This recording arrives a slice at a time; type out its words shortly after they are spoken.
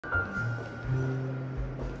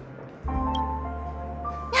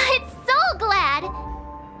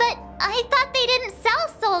I thought they didn't sell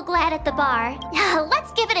Soul Glad at the bar.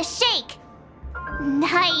 Let's give it a shake.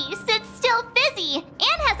 Nice, it's still fizzy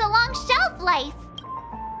and has a long shelf life.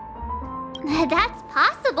 That's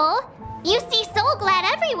possible. You see Soul Glad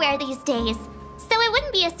everywhere these days, so it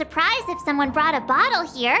wouldn't be a surprise if someone brought a bottle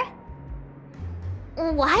here.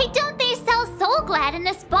 Why don't they sell Soul Glad in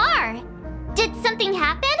this bar? Did something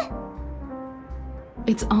happen?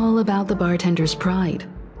 It's all about the bartender's pride.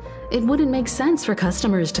 It wouldn't make sense for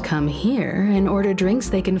customers to come here and order drinks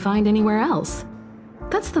they can find anywhere else.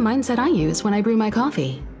 That's the mindset I use when I brew my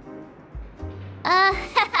coffee.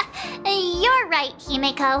 You're right,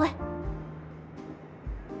 Himeko.